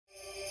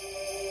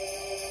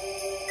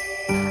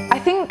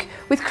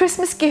With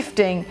Christmas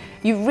gifting,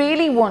 you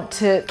really want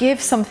to give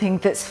something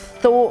that's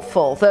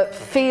thoughtful, that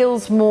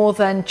feels more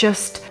than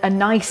just a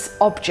nice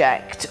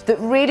object, that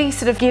really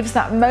sort of gives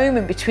that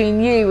moment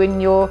between you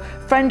and your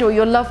friend or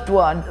your loved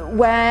one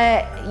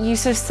where you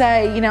sort of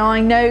say, you know, I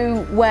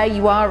know where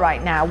you are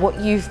right now, what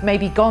you've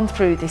maybe gone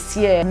through this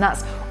year, and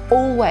that's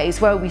always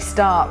where we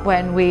start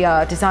when we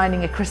are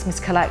designing a Christmas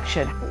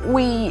collection.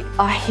 We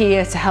are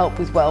here to help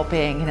with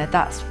well-being, you know,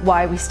 that's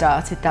why we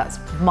started, that's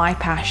my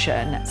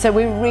passion. So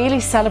we're really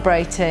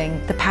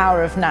celebrating the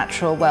power of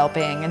natural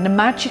well-being and the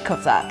magic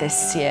of that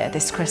this year,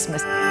 this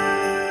Christmas.